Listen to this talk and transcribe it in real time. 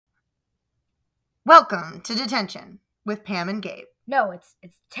Welcome to Detention with Pam and Gabe. No, it's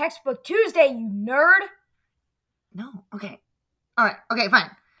Textbook Tuesday, you nerd. No, okay. All right, okay,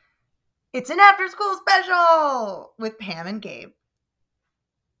 fine. It's an after-school special with Pam and Gabe.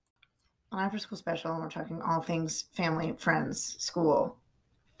 An after-school special, we're talking all things family, friends, school.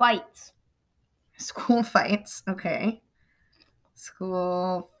 Fights. School fights, okay.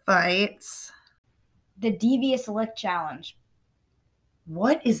 School fights. The Devious Lick Challenge.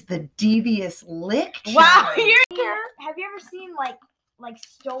 What is the Devious Lick Challenge? Wow, have you ever seen like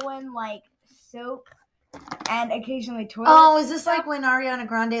stolen soap and occasionally toilet? Oh, is this like when Ariana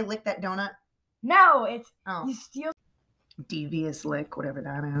Grande licked that donut? No, it's Oh, you steal. Devious Lick, whatever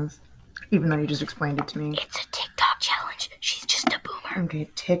that is. Even though you just explained it to me. It's a TikTok challenge. She's just a boomer. Okay,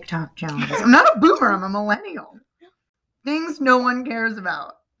 TikTok challenges. I'm not a boomer, I'm a millennial. Things no one cares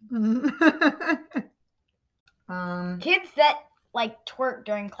about. Kids that twerk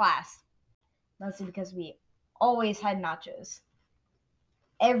during class. Mostly because we always had nachos.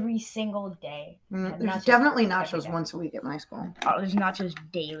 Every single day. There's definitely nachos once a week at my school. Oh, there's nachos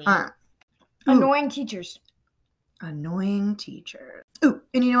daily. Ooh. Annoying teachers. Annoying teachers. Ooh,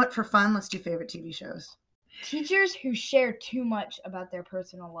 and you know what? For fun, let's do favorite TV shows. Teachers who share too much about their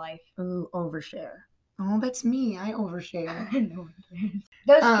personal life. Ooh, overshare. Oh, that's me. I overshare. No one cares.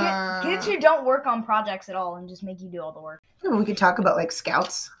 Those kids who don't work on projects at all and just make you do all the work. We could talk about like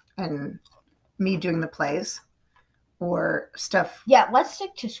scouts and me doing the plays or stuff. Yeah, let's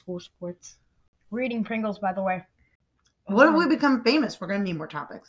stick to school sports. We're eating Pringles, by the way. What if we become famous? We're going to need more topics.